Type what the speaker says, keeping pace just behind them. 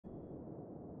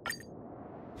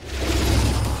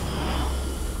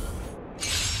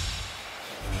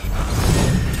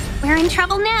in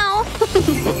trouble now.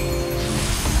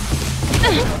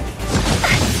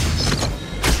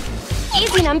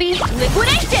 Easy, Numby.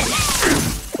 Liquidation!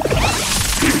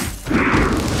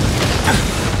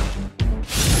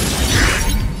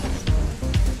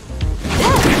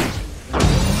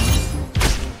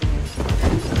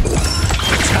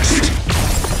 Test.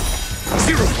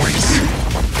 0 points.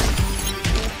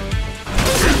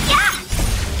 Yeah!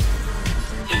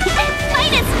 -1!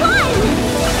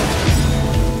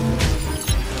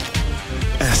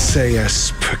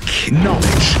 SAS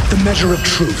knowledge, the measure of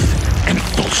truth and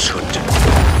falsehood.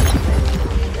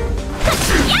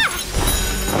 Yeah!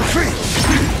 Free.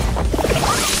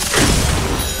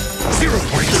 0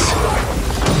 points.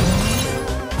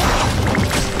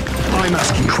 I'm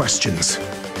asking questions.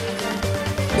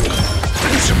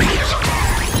 Answer me.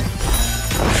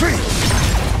 Free.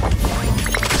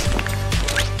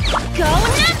 Go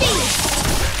Numpy!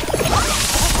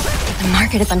 The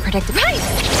market is unpredictable. Right!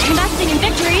 Investing in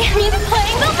victory means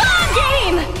playing the long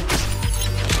game!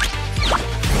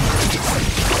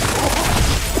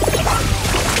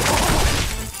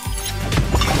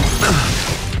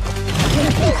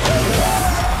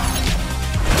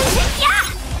 Yeah!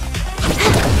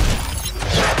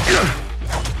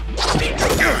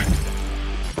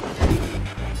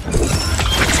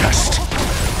 Test.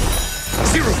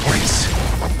 0 points.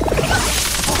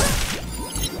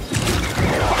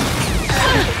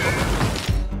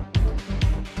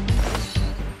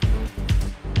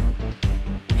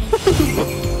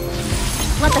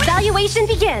 Let the valuation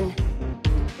begin.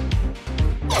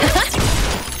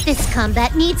 This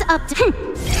combat needs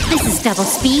This is double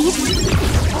speed.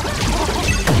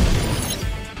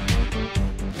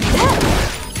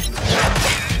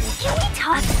 Can we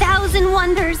talk 1,000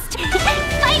 wonders? -1!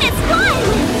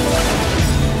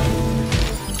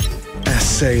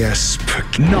 SAS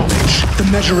knowledge, the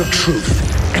measure of truth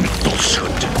and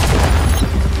falsehood.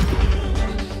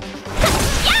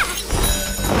 Yeah!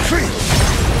 Free.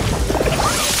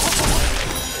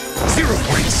 0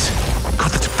 points.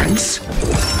 Got the defense?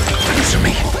 Answer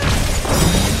me.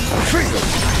 Free.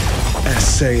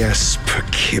 SAS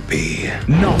Perkibi.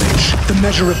 Knowledge, the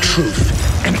measure of truth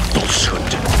and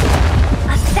falsehood.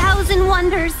 1,000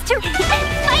 wonders to -1!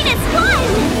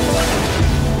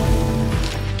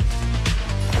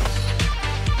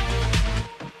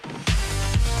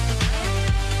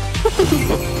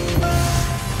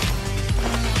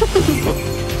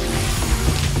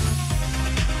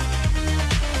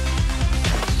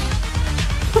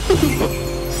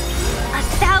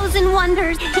 -1,000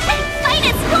 wonders -1!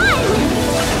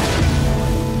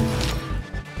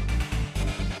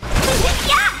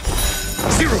 Yeah!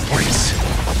 0 points.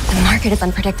 The market is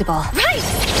unpredictable. Right!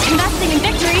 Investing in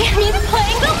victory means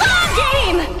playing the long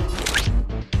game!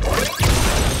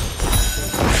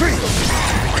 Free.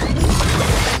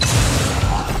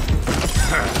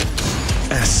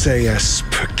 SAS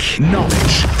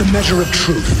knowledge, the measure of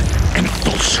truth and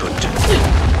falsehood.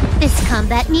 This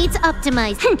combat needs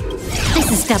optimized. This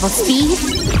is double speed.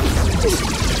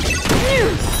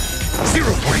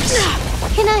 0 points.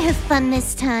 Can I have fun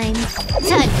this time?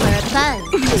 Time for a buzz.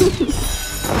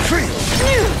 Free.